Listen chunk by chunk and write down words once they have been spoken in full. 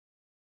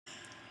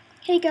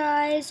Hey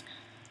guys,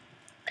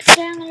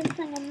 today I'm going to be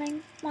playing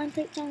on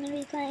Minecraft. I'm going to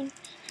be playing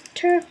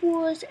Turf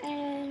Wars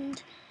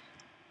and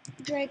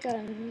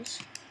Dragons.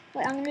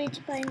 Wait, I'm going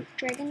to be playing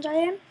Dragons, I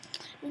am.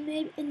 And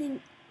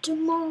then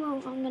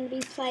tomorrow I'm going to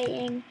be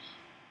playing,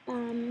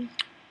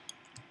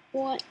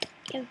 whatever.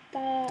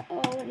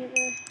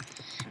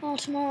 Oh,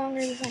 tomorrow I'm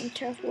going to be playing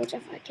Turf Wars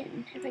if I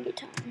get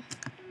time.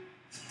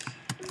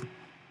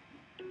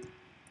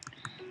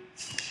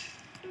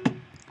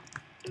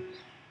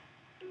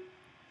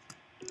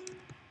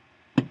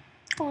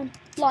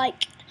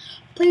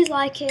 Please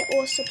like it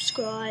or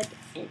subscribe,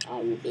 and I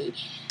will be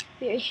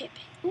very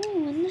happy.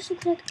 Oh, and this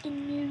looks like a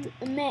new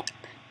map.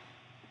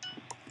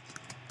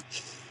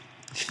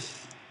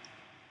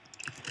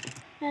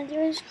 Now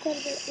there is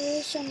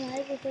some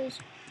lag because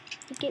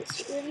it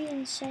gets really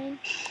insane.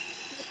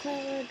 There's quite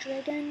a lot of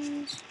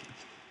dragons.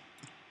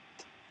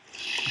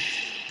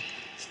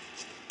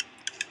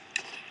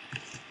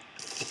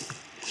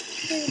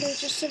 There's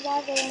just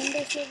survival and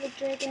there's all the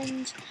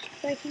dragons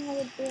breaking all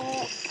the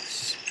blocks.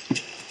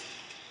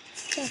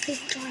 So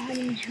people try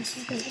hiding in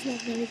houses, but it's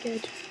not very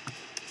good.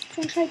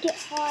 So I'm trying to get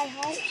high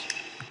heights.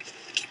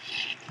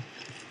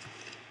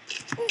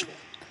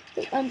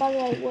 And by the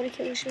way, water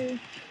kills you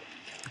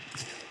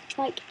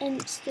like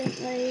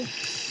instantly.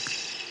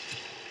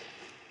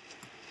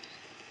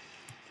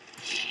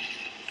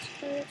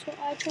 So that's what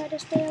I try to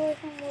stay away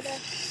from water.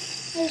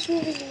 It's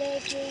really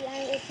laggy.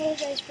 I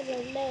apologize for the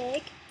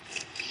lag.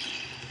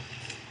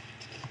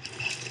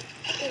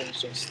 It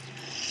was just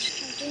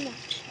can't do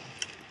much.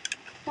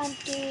 Can't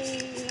do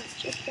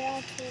much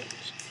about it.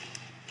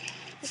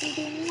 I can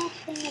do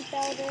nothing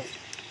about it.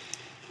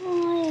 I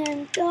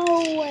am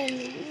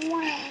going,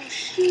 wow,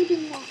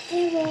 shooting my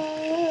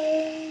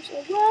arrows,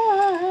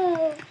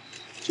 whoa,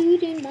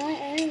 shooting my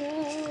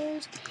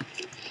arrows.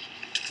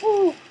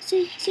 Oh,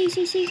 see.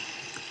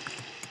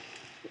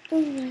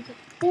 Oh my god,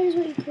 that is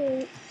what you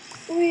call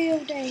real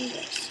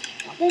dangerous.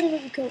 That is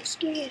what you call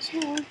scary as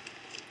hell.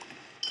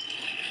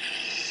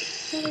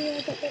 Sorry,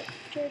 I got that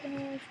dragon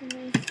away from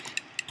me.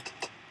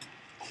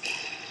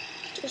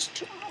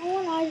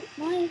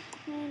 My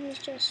plan is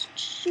just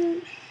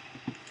shoot.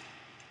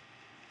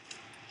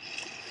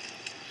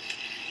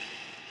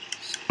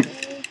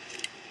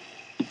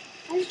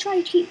 I just try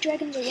to keep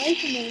dragons away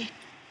from me.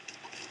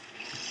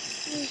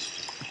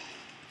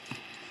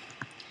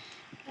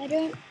 I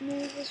don't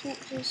move as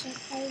much as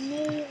I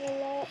move a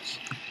lot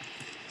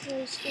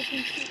because they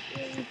can keep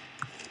me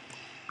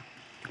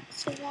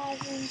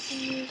surviving from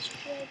these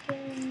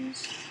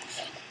dragons.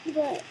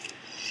 But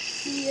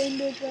the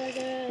Ender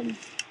Dragon,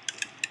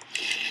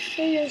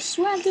 they just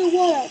swam through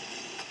water.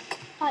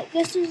 Like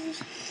this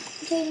is,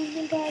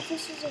 guys,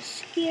 this is a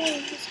scary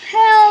as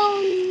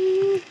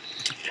hell.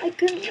 I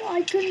couldn't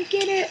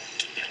get it.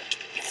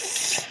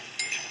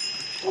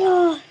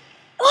 Oh,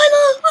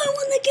 I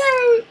won the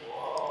game.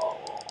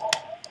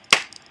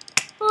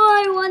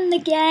 I won the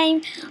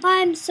game.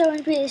 I'm so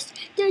impressed.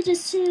 They're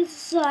just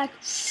like,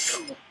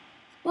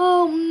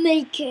 oh,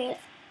 make it.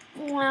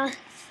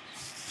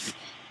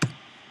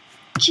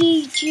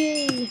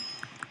 GG.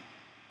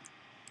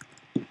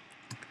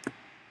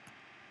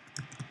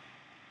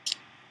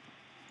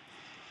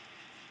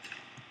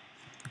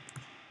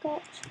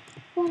 Got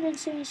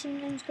 477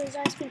 games because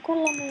I spent quite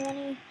a lot more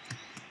money.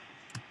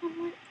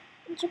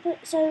 This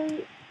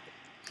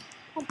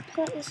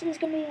is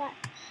gonna be like,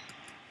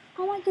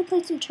 I might go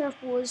play some Turf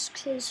Wars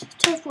because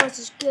Turf Wars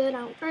is good.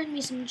 I'll earn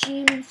me some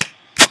gems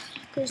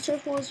because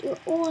Turf Wars, you're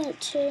all in a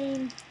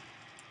team.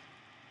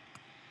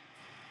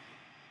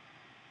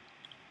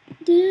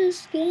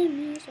 This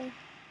game is a...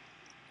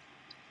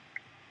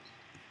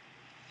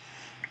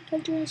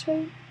 Can't do this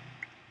right.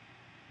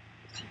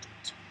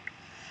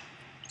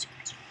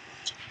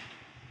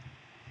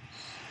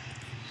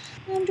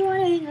 I'm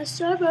joining a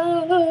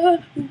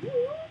server.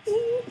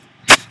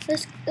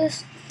 This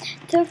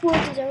Turf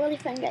Wars is a really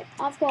fun game.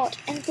 I've got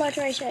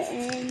Infiltrator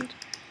and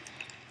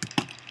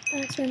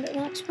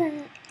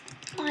Marksman.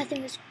 I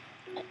think it's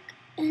like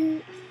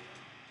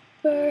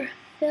Infiltrator,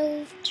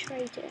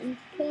 I'm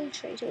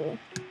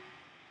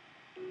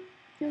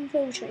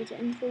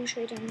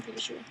pretty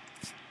sure.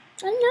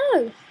 I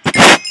know.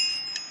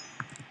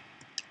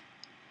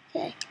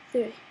 Okay,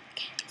 3.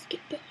 Okay, let's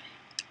get building.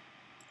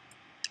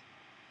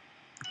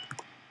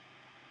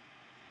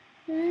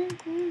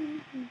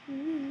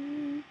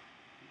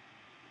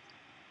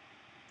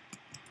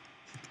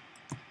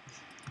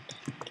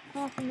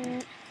 Half a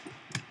minute.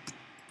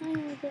 I'm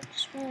gonna get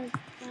just one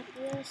like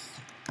this.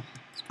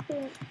 Let's put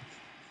it.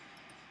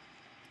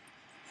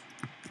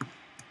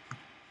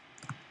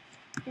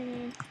 And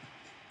then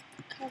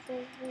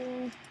cover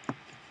wall.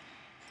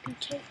 And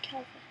take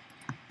cover.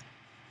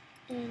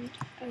 And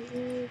a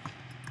roof.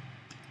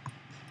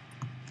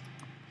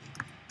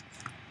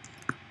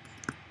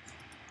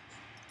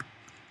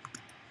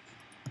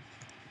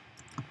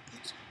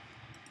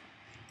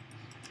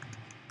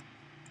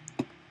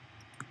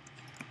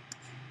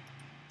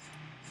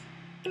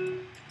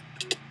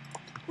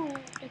 Oh,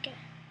 okay.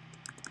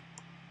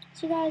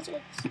 So guys,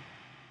 it's...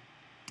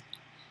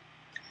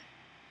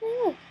 Hey,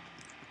 look.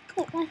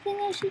 Look, my thing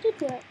actually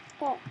did work.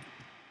 Oh.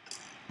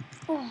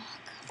 Oh, come on.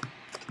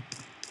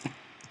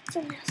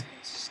 Someone else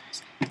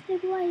says,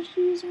 look, why is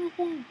she using my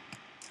thing?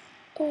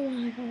 Oh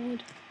my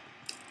god.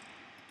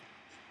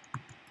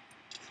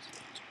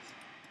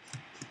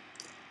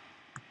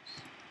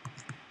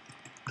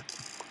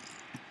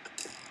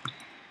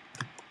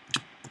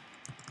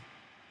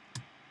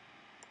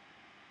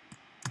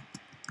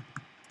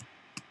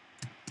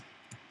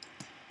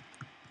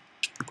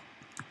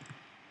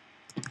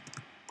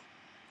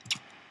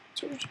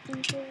 Two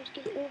insurers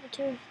get over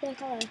to their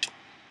colour.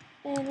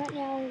 And right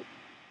now,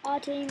 our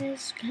team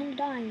is kind of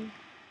dying.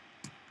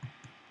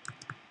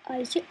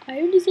 I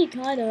only say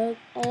kind of.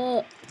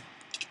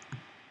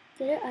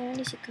 Did it? I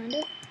only said kind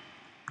of.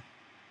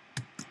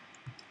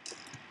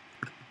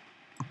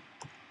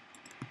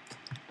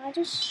 I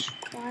just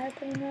fire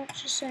pretty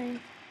much just saying.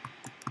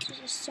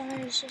 Just a sign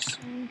is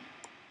just saying.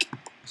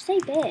 Stay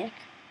back.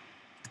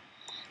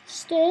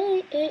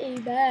 Stay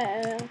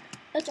back.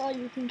 That's all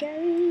you can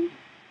carry.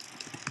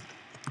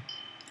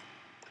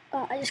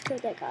 Oh, I just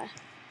killed that guy.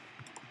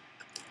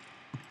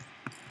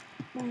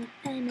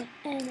 Aim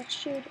it,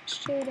 shoot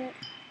it.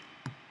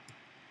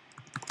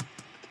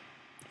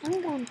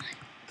 I'm going to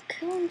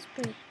killing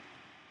spree.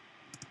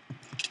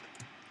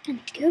 And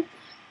a good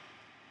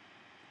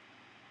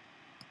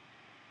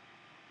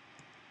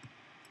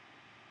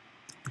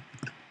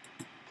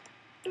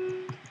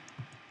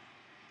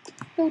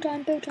one.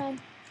 Build time.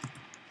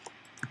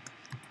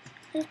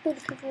 Let's build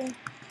a couple.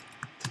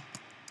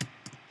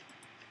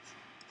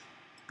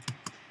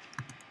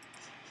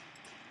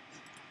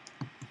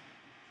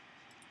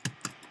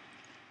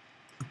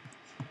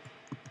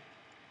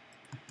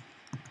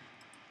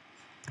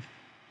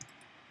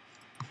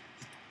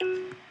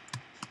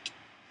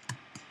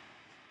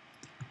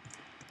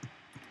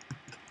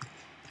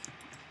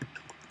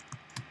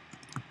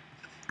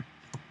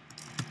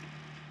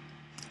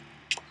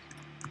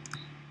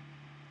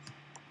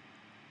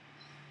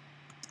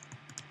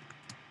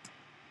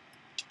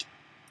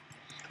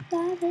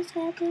 Life is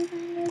happy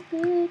when you're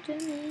good to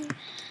me.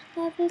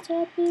 Life is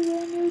happy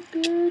when you're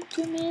good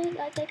to me.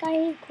 Like that guy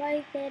ain't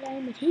quite that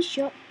aim, but he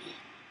shot me.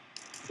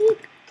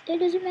 Look, it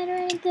doesn't matter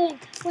anything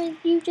when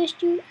you just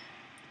do.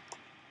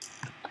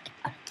 Okay,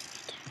 I don't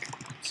need to.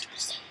 I'm just gonna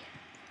stay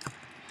here.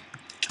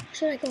 Or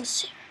should I go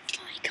save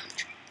my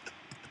country?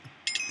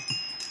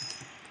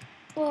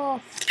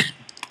 Oh.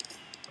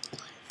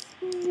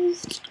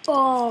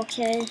 Oh,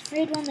 okay.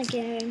 Reed won the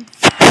game.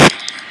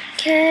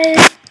 Okay.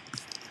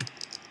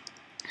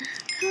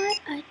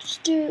 I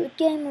just do a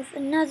game of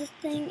another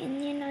thing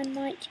and then I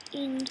might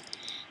end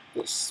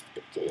this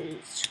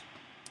because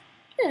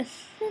yeah,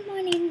 I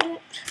might end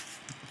it.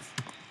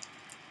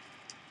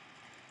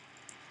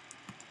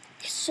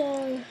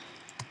 So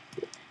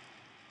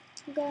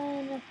I'm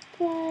gonna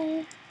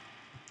play.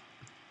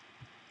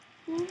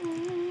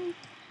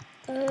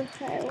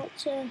 Okay,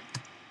 what's I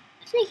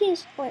think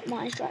it's wait,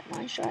 Mine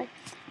Strike.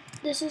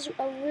 This is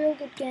a real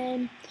good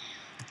game.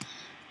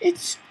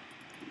 It's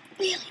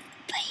really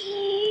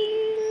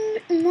fame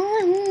in my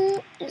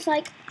home. It's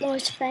like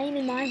it's fame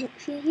in my home.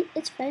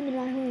 It's fame in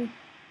my home.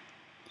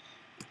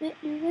 Met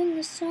you in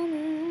the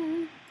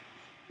summer.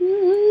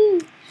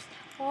 Ooh,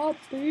 I'll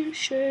be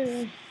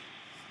sure.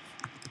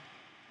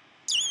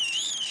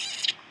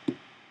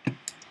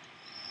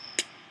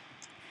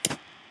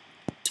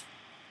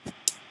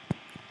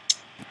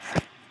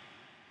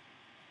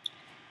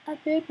 A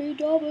baby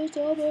double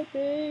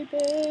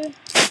baby.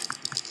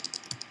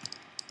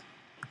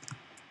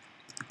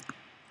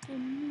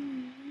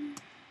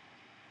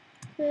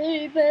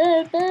 Baby.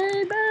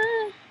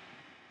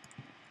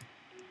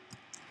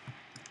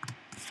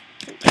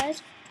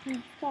 Guys,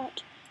 I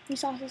got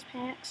resources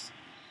packs,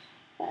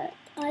 but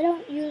I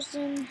don't use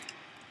them.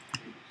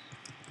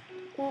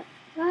 But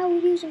I will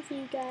use them for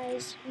you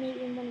guys,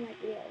 maybe in one of my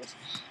videos.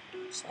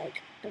 It's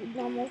like a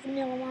normal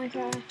vanilla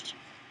Minecraft.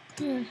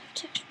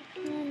 Texture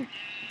pack,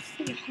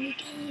 Hunger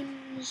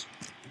Games.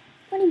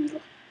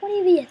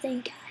 Whatever you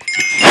think,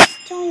 guys.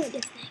 Tell me what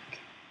you think.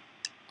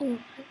 Oh,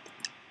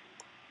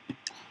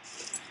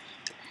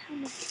 how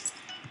much?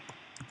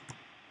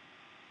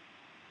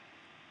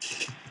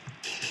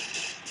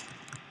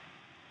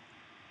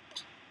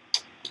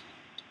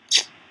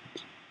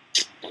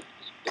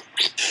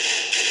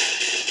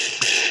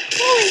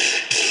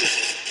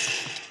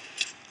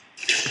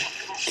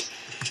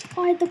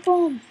 Hide the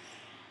bomb.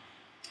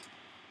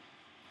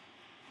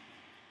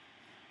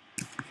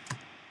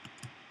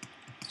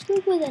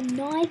 Scoop with a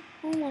knife.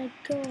 Oh my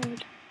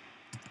god.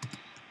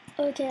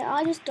 Okay,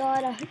 I just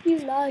died. I hope you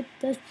liked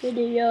this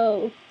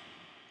video.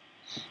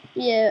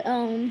 Yeah,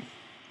 can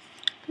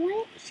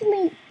I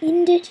actually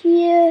end it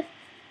here?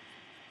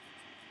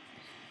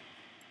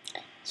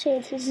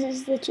 So this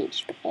is the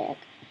texture pack.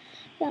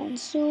 Found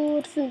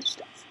sword, food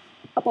stuff,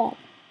 a bomb,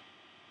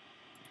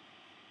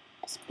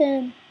 a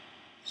spoon,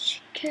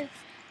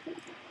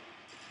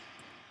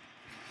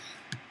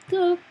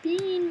 the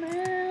bean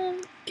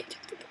man.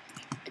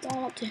 It's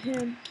all up to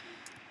him.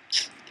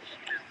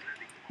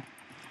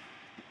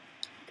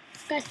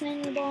 Guys,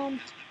 man, the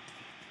bomb.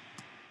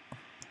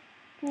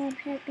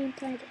 has been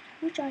planted.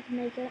 We'll try to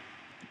make it.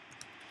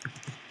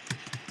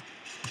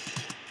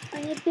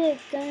 I need a big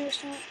gun or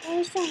something. Oh,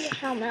 it's not a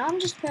helmet. I'm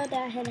just proud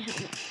that I had a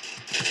helmet.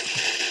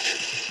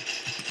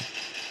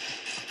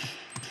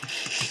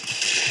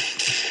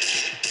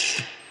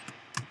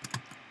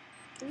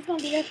 I'm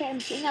gonna be there for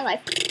everything I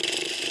like.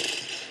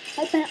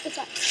 I bet it's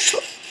like.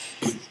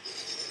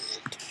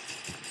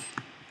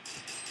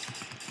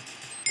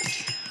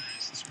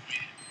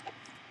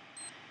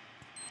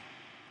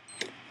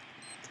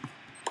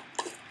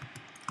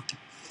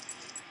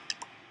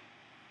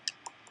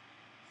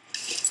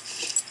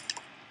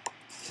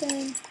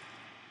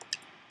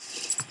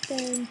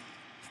 Then.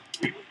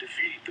 We will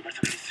defeat the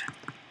Mercenaries.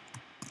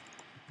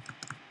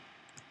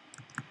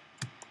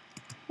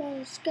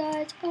 The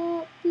skies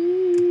are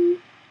blue.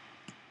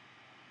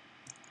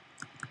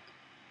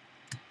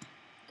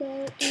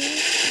 Go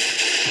east.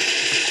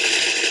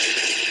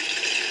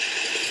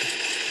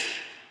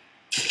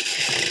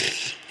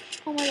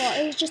 Oh my god,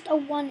 it was just a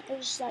one. It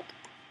was like,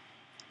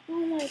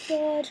 oh my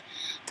god.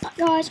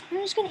 Guys, I'm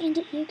just gonna end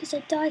it here because I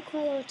die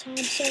quite a lot of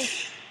times. So.